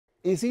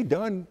is he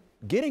done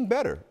getting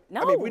better?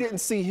 No. I mean, we didn't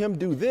see him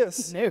do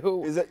this.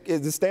 No.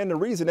 Is the standing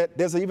reason that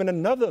there's even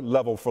another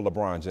level for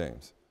LeBron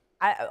James?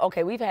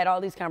 Okay, we've had all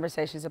these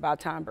conversations about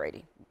Tom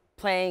Brady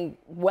playing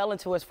well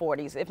into his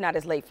 40s, if not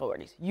his late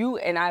 40s. You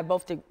and I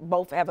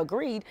both have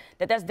agreed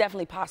that that's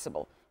definitely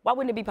possible. Why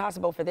wouldn't it be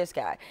possible for this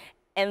guy?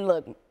 And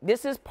look,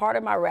 this is part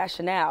of my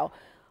rationale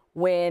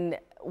when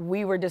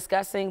we were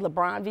discussing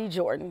LeBron v.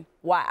 Jordan,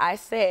 why I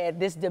said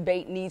this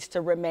debate needs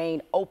to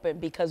remain open,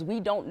 because we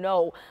don't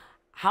know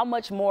how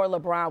much more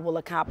LeBron will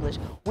accomplish.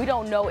 We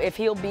don't know if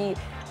he'll be,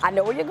 I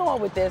know where you're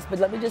going with this, but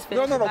let me just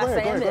finish by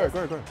saying this,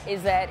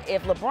 is that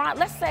if LeBron,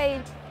 let's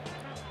say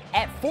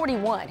at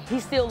 41, he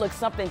still looks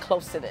something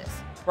close to this,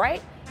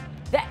 right?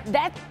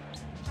 That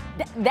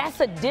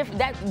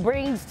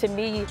brings to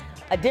me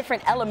a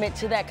different element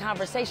to that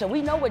conversation.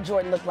 We know what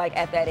Jordan looked like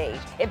at that age.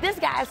 If this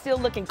guy is still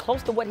looking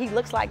close to what he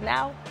looks like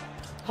now,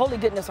 holy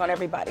goodness on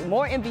everybody.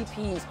 More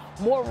MVPs,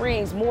 more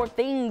rings, more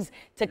things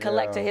to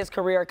collect to his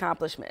career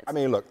accomplishments. I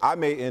mean, look, I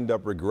may end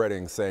up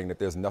regretting saying that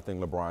there's nothing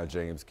LeBron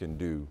James can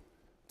do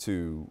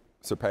to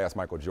surpass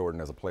Michael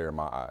Jordan as a player in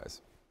my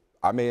eyes.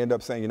 I may end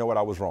up saying, you know what,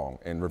 I was wrong,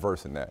 and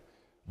reversing that.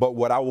 But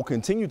what I will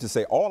continue to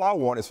say, all I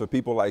want is for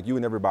people like you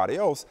and everybody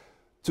else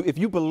to, if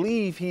you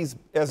believe he's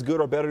as good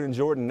or better than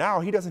Jordan now,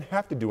 he doesn't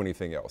have to do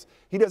anything else.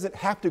 He doesn't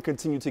have to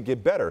continue to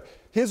get better.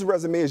 His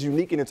resume is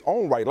unique in its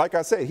own right. Like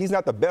I said, he's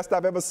not the best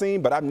I've ever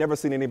seen, but I've never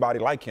seen anybody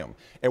like him.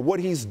 And what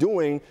he's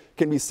doing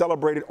can be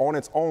celebrated on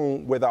its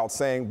own without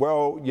saying,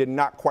 well, you're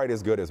not quite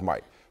as good as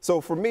Mike. So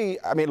for me,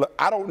 I mean, look,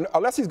 I don't,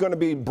 unless he's going to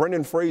be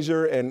Brendan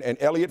Fraser and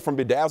Elliot from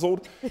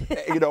Bedazzled,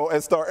 you know,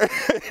 and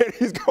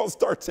he's going to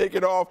start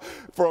taking off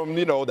from,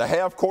 you know, the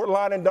half-court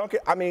line and dunking.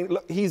 I mean,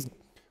 look,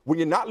 when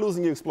you're not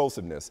losing your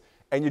explosiveness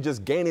and you're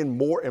just gaining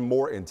more and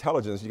more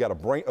intelligence, you got a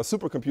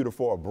supercomputer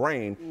for a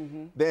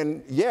brain,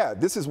 then yeah,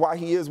 this is why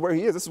he is where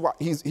he is. This is why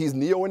he's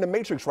Neo in the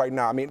Matrix right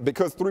now. I mean,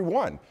 because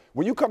 3-1.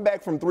 When you come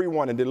back from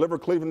 3-1 and deliver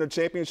Cleveland the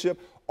championship,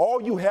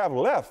 all you have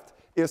left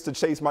is to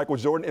chase Michael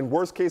Jordan. In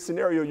worst case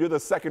scenario, you're the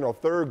second or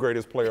third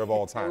greatest player of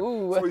all time.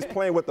 So he's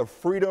playing with a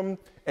freedom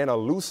and a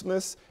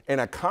looseness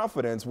and a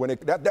confidence when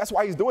that's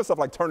why he's doing stuff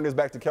like turning his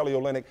back to Kelly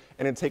Olynyk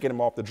and then taking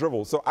him off the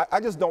dribble. So I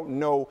just don't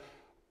know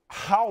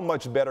how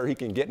much better he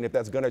can get and if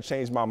that's going to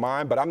change my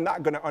mind, but I'm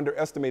not going to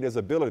underestimate his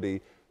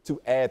ability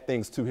to add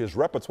things to his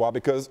repertoire,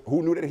 because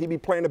who knew that he'd be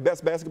playing the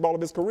best basketball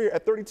of his career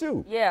at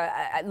 32?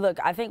 Yeah, look,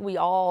 I think we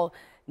all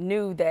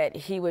knew that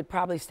he would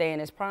probably stay in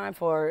his prime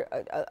for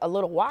a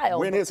little while.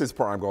 When is his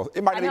prime going?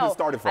 It might not even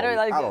started for him.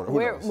 I don't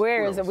know.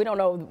 Where is it? We don't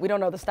know. We don't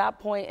know the stop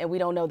point and we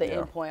don't know the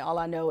end point. All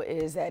I know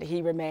is that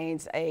he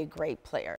remains a great player.